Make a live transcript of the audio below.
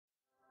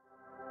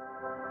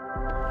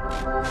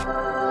द्वितीयोध्याय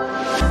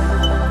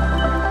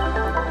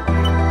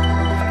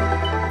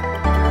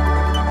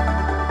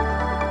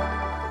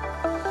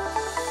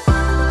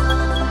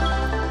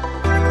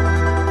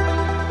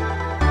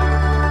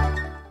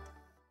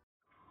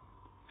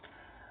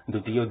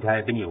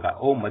विनियोगा।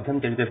 ओम मध्यम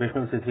चरित्र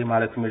विष्णु श्री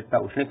महालक्ष्मी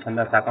उष्णिक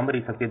छंदा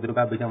शाकंबरी शक्ति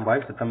दुर्गा बीजम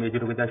वायु सतम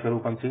यजुर्वेद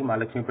स्वरूपम श्री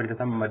महालक्ष्मी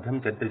पीडितम मध्यम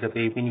चरित्र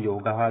जपे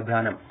विनियोगः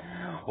ध्यानम।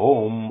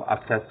 ओम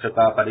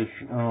अक्षस्त्रका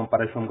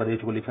परशुम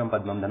कदेशकुलिशम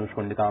पद्मम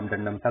धनुष्कुंडिकाम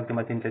दंडम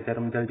शक्तिमतिं च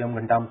चरम जलजम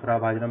घंटाम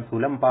सुराभाजनम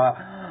शूलम पा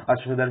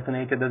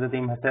अश्वदर्शने च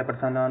ददतीं हस्ते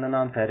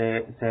प्रसन्नानां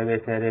सैवे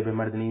सैरे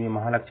विमर्दिनी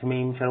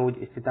महालक्ष्मीं सरोज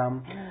स्थिताम्।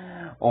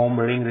 ओम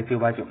ह्रीं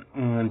ऋषिवाच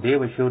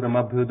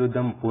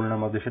देवशूरमभ्युदुदं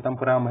पूर्णमभ्युशतं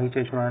पुरा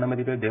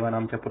महिषेश्वराणमदिते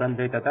देवानां च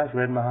पुरन्दरे तथा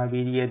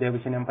श्रीर्महावीर्ये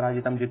देवशून्यं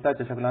पराजितं जित्वा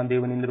च सकलान्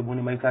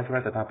देवनीन्द्रभूनि महिषासुरा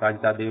तथा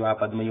प्राजिता देवा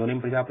पद्मयोनिं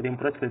प्रजापतिं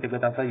पुरस्कृत्य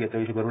गता स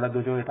यतैष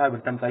गरुडध्वजो यथा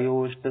वृत्तं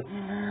तयोस्त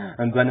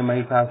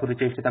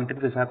ध्वनिमहिषासुरचेष्टितं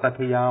त्रिदशा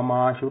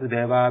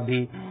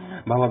कथयामाशुरदेवाभि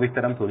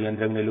भवविस्तरं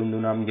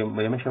सूर्येन्द्रग्निलुन्दूनां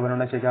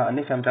यमशवर्णस्य च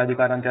अन्येषां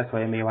चाधिकारां च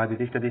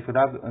स्वयमेवाधितिष्ठति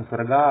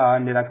स्वर्गा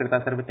निराकृता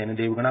सर्वतेन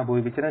देवगणा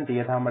भुवि विचरन्ति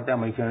यथा मर्त्या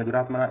महिषेण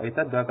दुरात्मना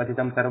एतद्वा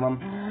कथितं सर्वं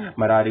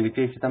मरारि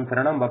विचेषितं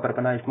शरणं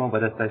वप्रपना स्मो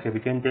वदस्तस्य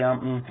विचिन्त्याम्।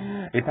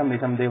 इत्थं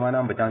निशं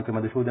देवानां वचांसि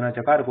मधुसूदन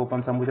चकार कोपं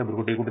सम्भुज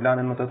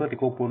भ्रुकुटिकुटिलाननो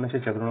ततोऽतिको पूर्णस्य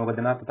चक्रणो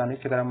वदना तथा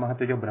निश्चकरं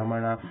महत्वज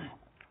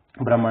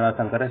ब्रह्मणा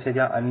शङ्करस्य च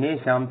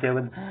अन्येषां चैव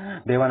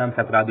देवानां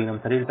शक्रादीनं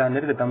शरीरता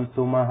निर्गतं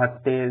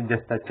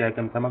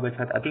सुमहत्तेजस्तच्चैकं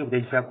समगच्छत् अतीव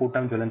तेजसा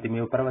कूटं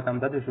ज्वलन्तिमेव पर्वतं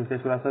तदृशुषे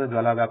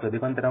सुरासुरज्वाला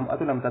व्याप्तदिगन्तरम्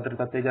अतुलं तत्र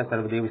तत्तेज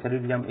सर्वदेव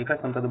शरीरजम्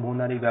एकस्तं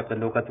तद्भुवनानि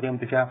व्याप्तलोकत्रयं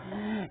तुषा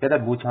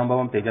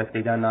यतद्भूच्छाम्भवं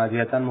तेजस्तेजा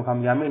नाजयतन्मुखं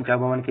यामेन च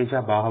भवन केशा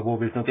बाहवो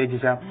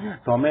विष्णुतेजसा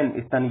सौमेन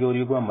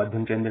स्तनयोर्युगं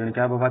मध्यं चन्द्रेण च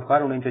भवत्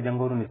कारुणेन च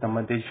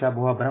जङ्घोरुनिस्तम्भं तेजसा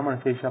भुवः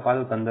ब्रह्मणस्तेजसा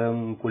पादौ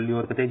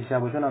तन्दकुल्योर्कतेजसा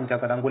भूषणां च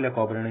कराङ्गुल्य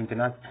कौबरणेन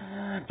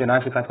च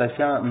नाशिका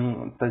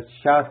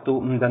तस्यास्तु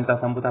दन्ता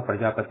सम्भुता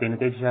प्रजापत्येन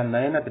तेजसा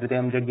नयन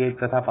तृतीयं जज्ञे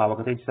तथा पावक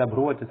तेजसा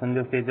भ्रुव च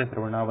संजस्तेज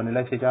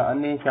श्रवणावनिलस्य च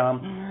अन्येषां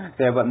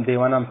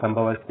देवानां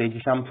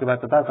सम्भवस्तेजसां शिवा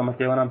तथा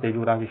समस्तेवानां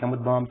तेजोराशि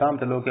समुद्भवां तां च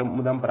लोके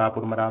मुदं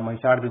परापुर्मरा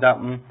महिषार्दिता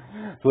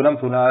स्थूलं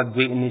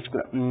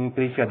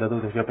स्थूलाद्विनिष्क्रिष्य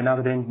ददुतस्य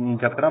पिनाकदेन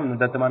चक्रं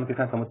दत्तवान्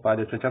कृष्ण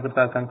समुत्पाद्य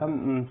चक्रता शङ्खं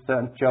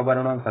च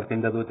वरुणं शक्तिं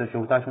ददुतस्य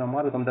हुताशनं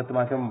मारुतं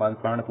दत्तमाशं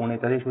प्राणपूर्णे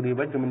तदेशुरी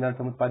वज्रमिन्दं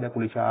समुत्पाद्य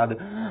कुलिशाद्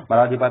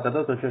मराधिपा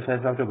तदोतस्य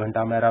सहस्राक्ष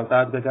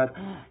घण्टामेरावताद् गजात्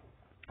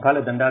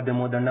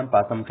कालदण्डाद्यमोदण्डं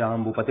पासं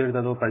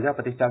चाम्बुपतिर्ददो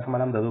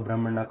प्रजापतिश्चाक्षमलं ददो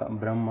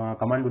ब्रह्म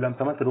कमण्डुलं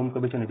समस्तरूं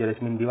कविश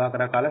निजरश्मिन्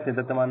दिवाकर कालस्य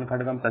दत्तवान्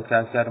खड्गं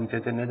तस्यास्यारं च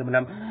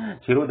निर्मलं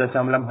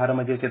शिरोदशामलं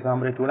हारमजे च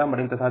ताम्रे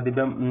चूडामणिं तथा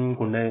दिव्यं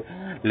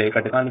कुण्डले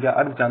कटकानि च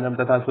अर्धचान्द्रं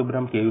तथा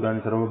शुभ्रं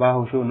केयूरान्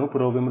सर्वबाहुषु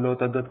नुपुरो विमलो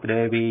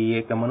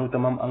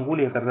तद्वत्क्रैवीयेकमनुतमम्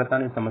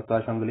अङ्गुलीयकररतानि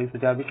समस्ताशङ्गुलीषु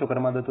च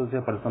विश्वकर्मा दत्तस्य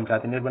परसं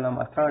चाति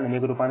निर्मलम् अस्त्राणि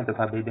निगरूपाणि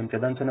तथा भेद्यं च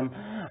दंशनम्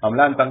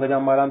अम्लान्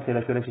पङ्कजाम्बालां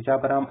शिरशिरसि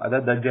चापराम्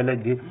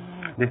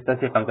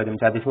अदज्जलधिस्तस्य पङ्कजं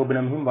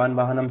चातिशोभनं हिमवान्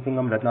वाहनं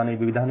सिंहं रत्नानि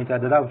विविधानि च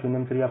ददाव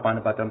शून्यं श्रिया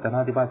पानपात्रं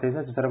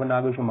तथाधिपाशेषस्य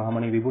सर्वनागेषु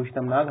महामणि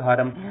विभूषितं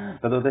नागहारं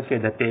तदोदस्य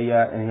दत्ते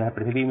यः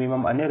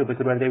पृथिवीमिमम्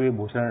अन्यरूपसुरदेवी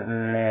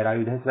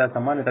भूषणैरायुधस्य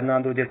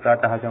सम्मानितनादो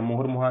प्रातः च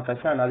मुहुर्मुहा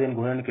तस्यानादेन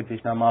घूर्णन्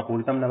कीर्तिष्णा मा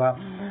पूरितं नभा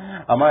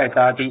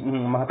अमायताति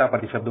महता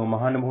प्रतिशब्दो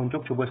महानुभून्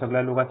चुक्षुभो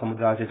सकलालोका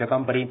समुद्राश्च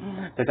चकम्परि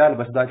चचाल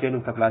वसुधा चेलु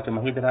सकलाश्च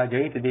महीधरा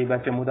जयति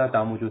देव्याश्च मुदा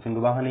तामुचु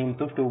सिंहवाहनीं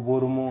तुष्टु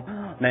भूरुमु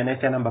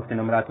नयनश्चनं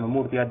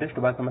भक्तिनम्रात्ममूर्त्या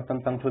दृष्ट्वा समस्तं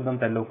संक्षुब्धं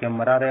तैलोक्यं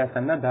मरारय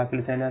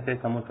सन्नद्धाखिल सैन्यस्य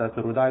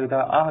समुत्सुरुदायुधा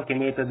आह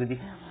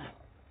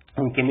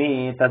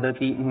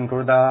किमेतदति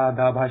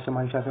क्रोधाभाष्य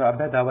महिषासुर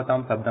अभ्यधावतां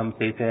शब्दं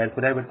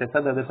शेषैर्सुरैर्वृत्ते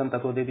सददशं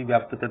ततो देवी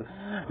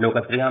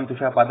व्याप्तलोकत्रयां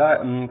तुषा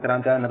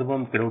पादाक्रान्त्या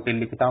नदुभं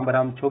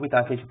किरोटिल्लिखिताम्बरां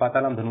क्षोभिताशेष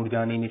पातालं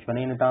धनुर्जानि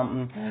निष्फलेन तां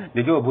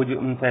द्विजोभुज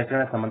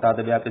सहस्रेण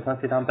समन्ताद्व्याप्य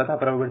संस्थितां तथा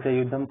प्रवृत्ते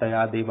युद्धं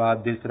तया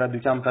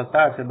देवाद्विसुरद्विचां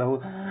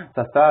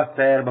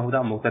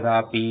शस्त्रास्त्रैर्बहुधा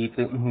मुक्तदापीत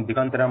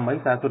दिगन्तरं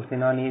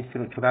महिषासुरसेनानि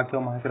क्षुराख्यो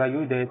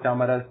महासुरायुधे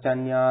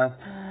चामरश्चान्यास्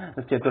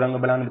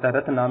चतुरंगबलान्विता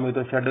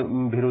रथनामयुतो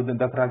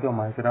षड्भिरुदखराख्यो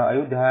महासुरा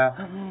अयोध्या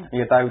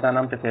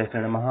यतायुतानां च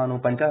सहस्रेण महानु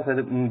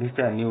पञ्चाशद्भिश्च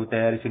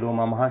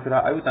नियुतैर्शिलोमा महासुरा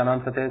अयुतानां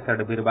सते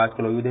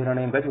षड्भिर्बाष्कलो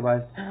युधेरणे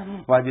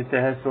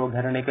गजवाजिसहस्रो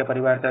घरणेके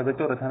परिवारता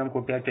वृत्तो रथनं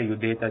कोट्या च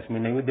युद्धे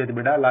तस्मिन् युद्धे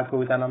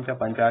बिडालाख्योयुतानां च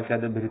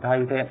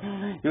पञ्चाशद्भिर्थायुधे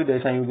युद्धे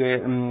संयुगे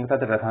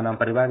तत्र रथानां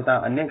परिवारिता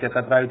अन्ये च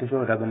तत्रायुधुषो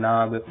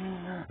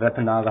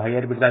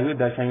रथनागहयैर्बिडता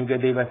युद्ध संयुगे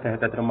देवस्तः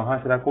तत्र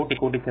महासुरा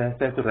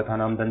कोटिकोटिसहस्रेषु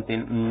रथानां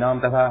दन्तीनां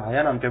तथा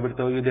हयानां च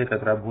वृत्तो युद्धे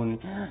तत्र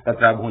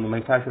भूनि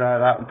महिषासुरा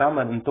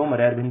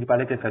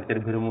तोमरैर्भिन्दिपाले च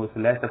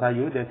शक्तिर्भिर्मुसलैः तथा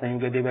युद्धे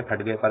संयुगे देव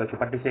खड्गे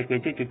परशुपट्टिशे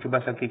केचित्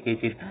चिक्षुभशक्ति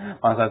केचित्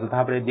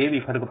पांसासुधापरे देवी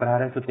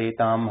खड्गप्रहारेषु ते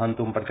तां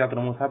हन्तुं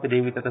प्रचक्रमुसापि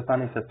देवी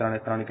ततस्थाने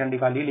शस्त्राणि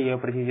चण्डिका लीलया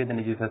प्रचिषेद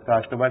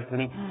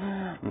निजशस्त्राष्टवर्षिणि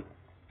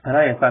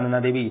हरायसानना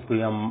देवी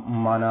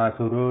स्तूयमाना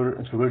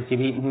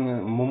सुरुचिभिः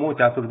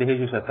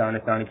मुमुचासुरदेहेषु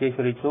शस्त्राणि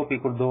सोऽपि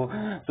क्रुद्धो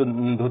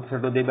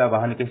धूतषटो देव्या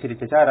वाहनकेशरी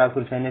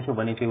चचारासुरसैन्येषु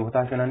वनेषु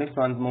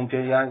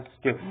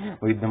हुताशनानिस्वान्मुञ्चयाश्च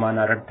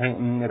विद्यमाना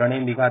रणे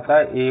विघाता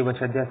एव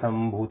सद्यः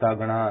सम्भूता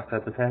गणाः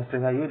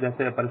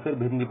शतसहस्रयुधस्य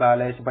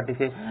परशुर्भिन्दिपालयश्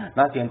पटिशे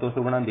नाशयन्तो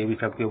सुगुणान् देवी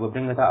शक्त्यो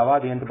बभृङ्गता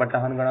अवादयन्त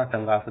पट्टहान् गणाः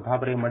सङ्गाः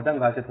स्थापरे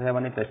मर्दङ्गाश्च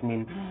सहवने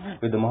तस्मिन्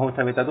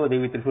युद्धमहोत्सवे ततो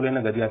देवी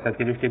त्रिशूलेन गद्या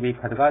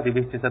शक्तिवृष्टिभिः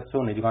खड्गादिभिश्च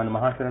सत्सो निजगान्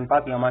महाशुरन्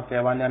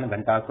पातयामाश्चैवान्यान्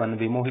घण्टास्वन्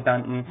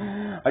विमोहितान्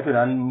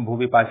अचुरान्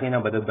भुवि पाशेन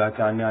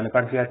बदब्दाचान्यान्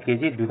कर्षयत्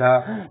केचिद्युधा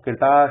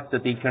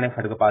कृतास्ततीक्षणे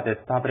खड्गपाते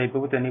स्थापरे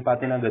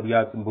पिबुतनिपातेन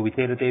गद्या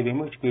भुविसेरते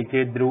विमुष्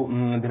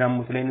केचिद्रुधिरं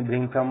मुसलेन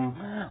भृंसं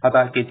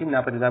हताः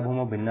केचिन्नापतिता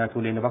भूमौ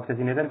भिन्नाशूलेन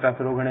वक्षसि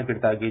निरन्तरासुरोगणे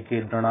कृता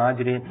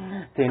केचिद्रणाजिरे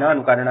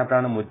सेनानुकारिणा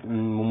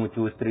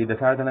प्राणमुमुचु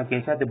स्त्रीदशार्दन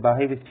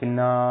केशाद्बाहे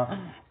विच्छिन्ना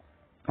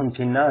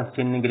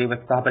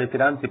छिन्नग्रीवस्था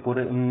परिचिरांसि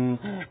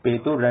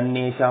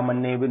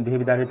पेतुरन्येषामन्ये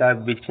विधारिता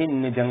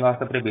विच्छिन्न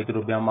जंगास्तप्रे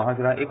पेतुरुभ्यां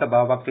महासुरा एक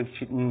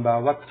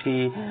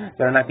भावक्षी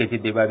चरणा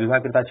केचिद्देवा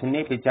विभाकृता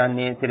छिन्ने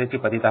पिचान्ये शिरसि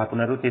पतिताः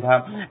पुनरुत्थिता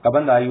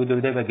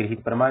कबन्धायुधुर्देव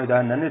गृहीत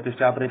परमायुधा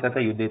नन्यतुष्टापरे तथा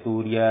युद्धे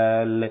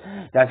तूर्यल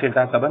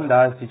याचिता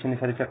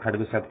कबन्धाश्चिन्नशरस्य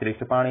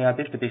खड्गशक्तिरिष्टपाणया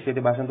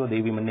तिष्ठतिष्ठति भाषन्तो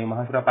देवी मन्ये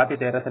महासुरा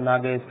पातिते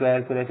रसनागे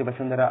स्वैरसुरस्य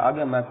वसुन्धरा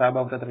आगम्य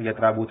साभव तत्र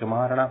यत्राभूच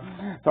महारणा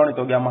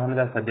शोणितोग्या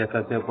महानदा सद्य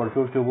सत्य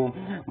परशुषुभु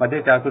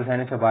मध्ये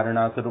चासुरसैन्यस्य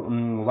वारणासुर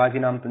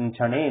वाजिनां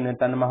क्षणेन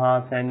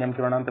तन्महासैन्यं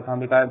सुराणां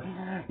तथाम्बिका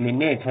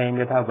निन्ने क्षयं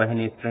यथा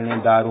वहिनी स्त्रीणे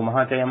दारु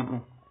महाचयम्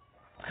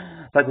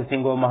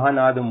तत्सिंहो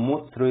महानाद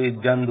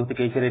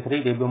मुत्सृजन्धुतकेशरे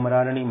श्रीदेव्यो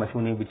मरारणि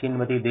मशूनि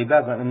विचिन्वति देव्या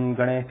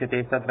गणेश्च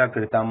ते तत्र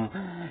कृतं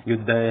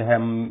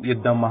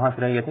युद्धं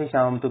महाश्रय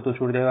यथेषां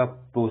तुतुषुर्देव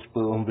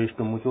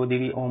पुष्पवृष्टुमुचो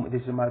देवी ओम इति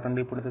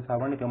श्रीमार्कण्डेय पुराणे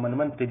सावर्णिके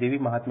मन्वन्ते देवी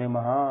महात्म्ये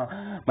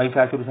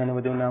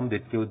महिषासुरसैन्यवधो नाम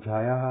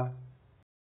द्वितीयोऽध्यायः।